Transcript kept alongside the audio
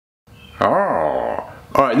Oh.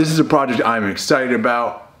 Alright, this is a project I'm excited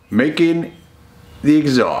about, making the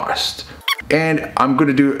exhaust. And I'm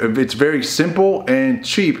gonna do, it's very simple and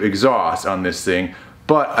cheap exhaust on this thing,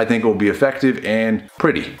 but I think it will be effective and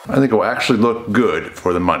pretty. I think it will actually look good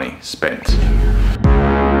for the money spent.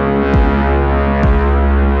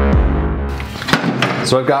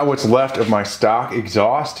 So I've got what's left of my stock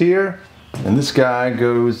exhaust here. And this guy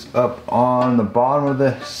goes up on the bottom of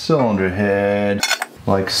the cylinder head,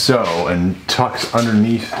 like so, and tucks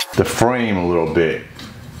underneath the frame a little bit.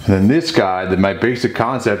 And then this guy, my basic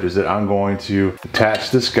concept is that I'm going to attach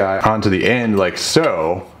this guy onto the end like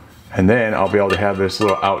so, and then I'll be able to have this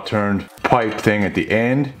little outturned pipe thing at the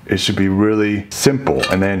end. It should be really simple,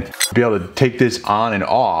 and then be able to take this on and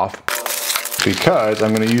off, because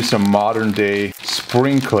I'm going to use some modern day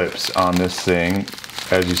spring clips on this thing.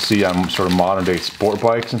 As you see on sort of modern day sport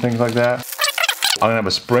bikes and things like that. I'm gonna have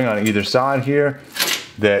a spring on either side here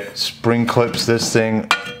that spring clips this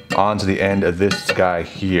thing onto the end of this guy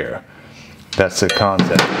here. That's the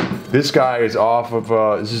concept. This guy is off of,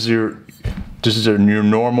 this is your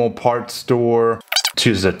normal parts store. This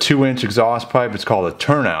is a 2-inch exhaust pipe. It's called a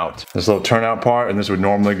turnout. This little turnout part, and this would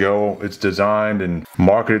normally go, it's designed and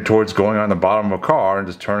marketed towards going on the bottom of a car and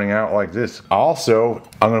just turning out like this. Also,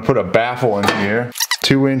 I'm gonna put a baffle in here.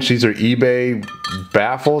 2-inch, these are eBay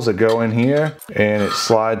baffles that go in here, and it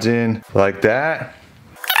slides in like that,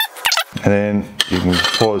 and then you can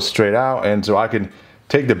pull it straight out, and so I can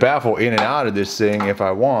take the baffle in and out of this thing if I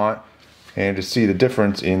want, and to see the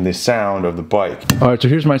difference in the sound of the bike. Alright, so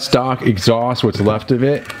here's my stock exhaust, what's left of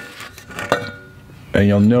it. And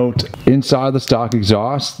you'll note inside the stock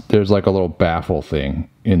exhaust, there's like a little baffle thing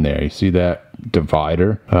in there. You see that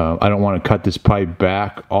divider? I don't want to cut this pipe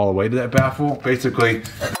back all the way to that baffle. Basically,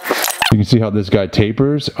 you can see how this guy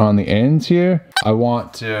tapers on the ends here. I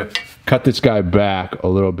want to cut this guy back a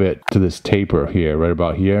little bit to this taper here, right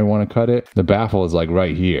about here. I want to cut it. The baffle is like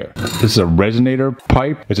right here. This is a resonator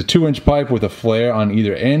pipe. It's a 2-inch pipe with a flare on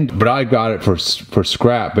either end, but I got it for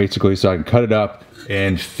scrap basically, so I can cut it up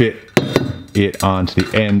and fit it onto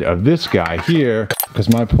the end of this guy here, because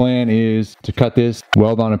my plan is to cut this,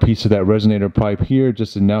 weld on a piece of that resonator pipe here,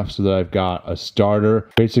 just enough so that I've got a starter,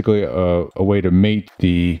 basically a way to mate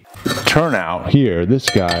the turnout here, this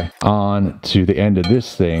guy, on to the end of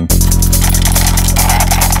this thing.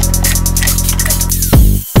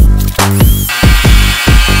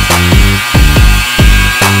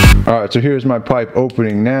 Alright, so here's my pipe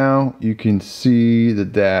opening now. You can see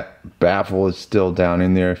that that baffle is still down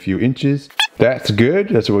in there a few inches. That's good,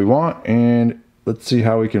 that's what we want, and let's see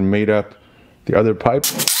how we can mate up the other pipe.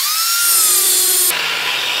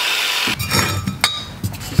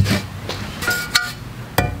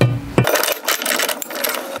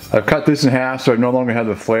 I've cut this in half, so I no longer have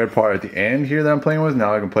the flared part at the end here that I'm playing with.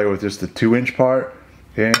 Now I can play with just the 2-inch part.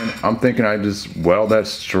 And I'm thinking I just weld that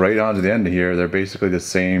straight onto the end of here. They're basically the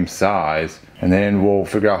same size. And then we'll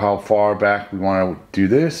figure out how far back we want to do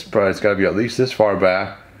this, but it's got to be at least this far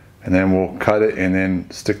back. And then we'll cut it and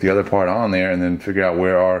then stick the other part on there and then figure out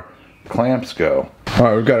where our clamps go.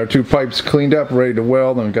 Alright, we've got our 2 pipes cleaned up, ready to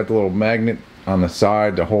weld, and we've got the little magnet on the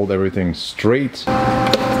side to hold everything straight.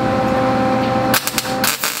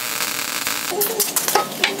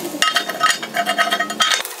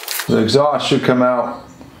 The exhaust should come out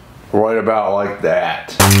right about like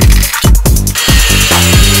that.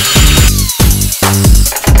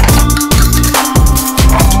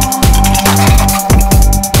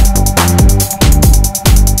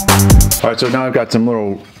 Alright, so now I've got some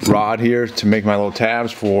little rod here to make my little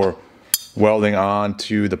tabs for welding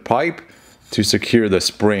onto the pipe to secure the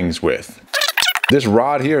springs with. This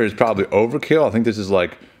rod here is probably overkill. I think this is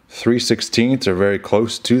like 3/16 or very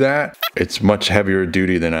close to that. It's much heavier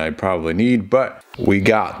duty than I probably need, but we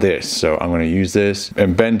got this. So I'm going to use this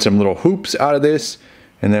and bend some little hoops out of this,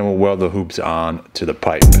 and then we'll weld the hoops on to the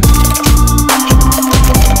pipe.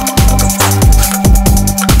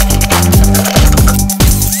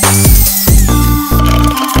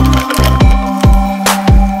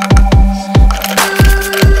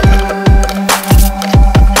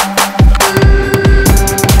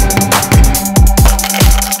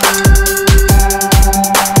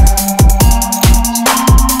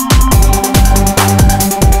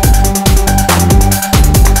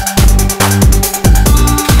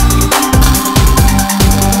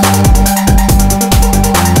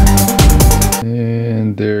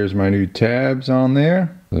 There's my new tabs on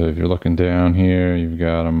there. So if you're looking down here, you've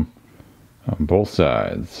got them on both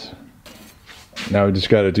sides. Now we just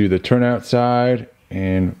got to do the turnout side,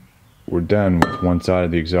 and we're done with one side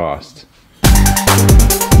of the exhaust.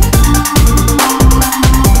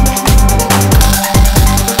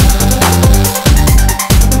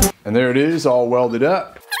 And there it is, all welded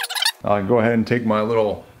up. I'll go ahead and take my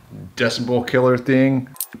little decibel killer thing,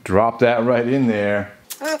 drop that right in there.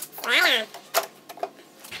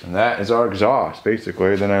 And that is our exhaust,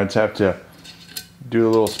 basically. Then I just have to do the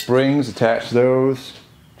little springs, attach those.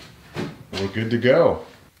 We're good to go.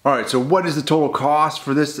 All right, so what is the total cost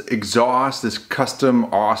for this exhaust, this custom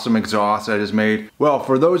awesome exhaust I just made? Well,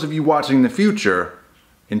 for those of you watching in the future,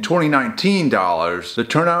 in 2019 dollars, the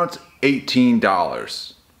turnout's $18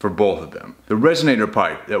 for both of them. The resonator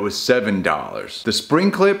pipe, that was $7. The spring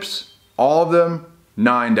clips, all of them,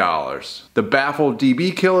 $9. The baffle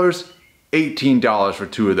DB killers, $18 for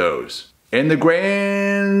 2 of those. And the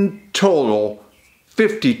grand total,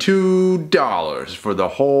 $52 for the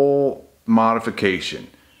whole modification.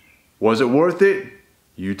 Was it worth it?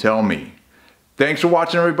 You tell me. Thanks for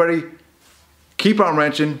watching, everybody. Keep on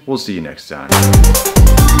wrenching. We'll see you next time.